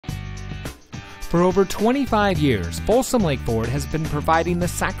For over 25 years, Folsom Lake Ford has been providing the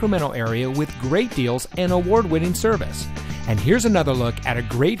Sacramento area with great deals and award-winning service. And here's another look at a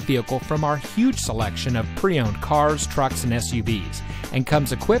great vehicle from our huge selection of pre-owned cars, trucks, and SUVs, and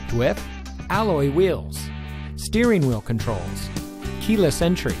comes equipped with alloy wheels, steering wheel controls, keyless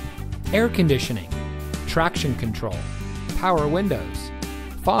entry, air conditioning, traction control, power windows,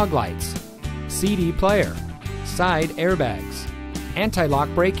 fog lights, CD player, side airbags, anti-lock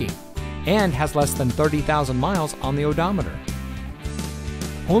braking, and has less than 30,000 miles on the odometer.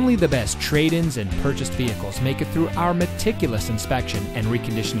 Only the best trade-ins and purchased vehicles make it through our meticulous inspection and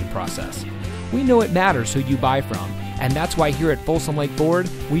reconditioning process. We know it matters who you buy from, and that's why here at Folsom Lake Ford,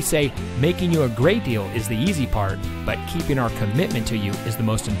 we say making you a great deal is the easy part, but keeping our commitment to you is the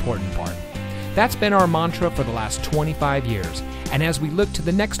most important part. That's been our mantra for the last 25 years, and as we look to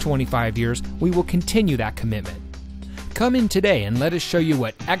the next 25 years, we will continue that commitment. Come in today and let us show you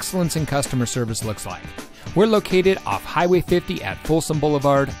what excellence in customer service looks like. We're located off Highway 50 at Folsom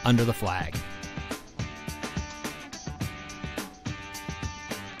Boulevard under the flag.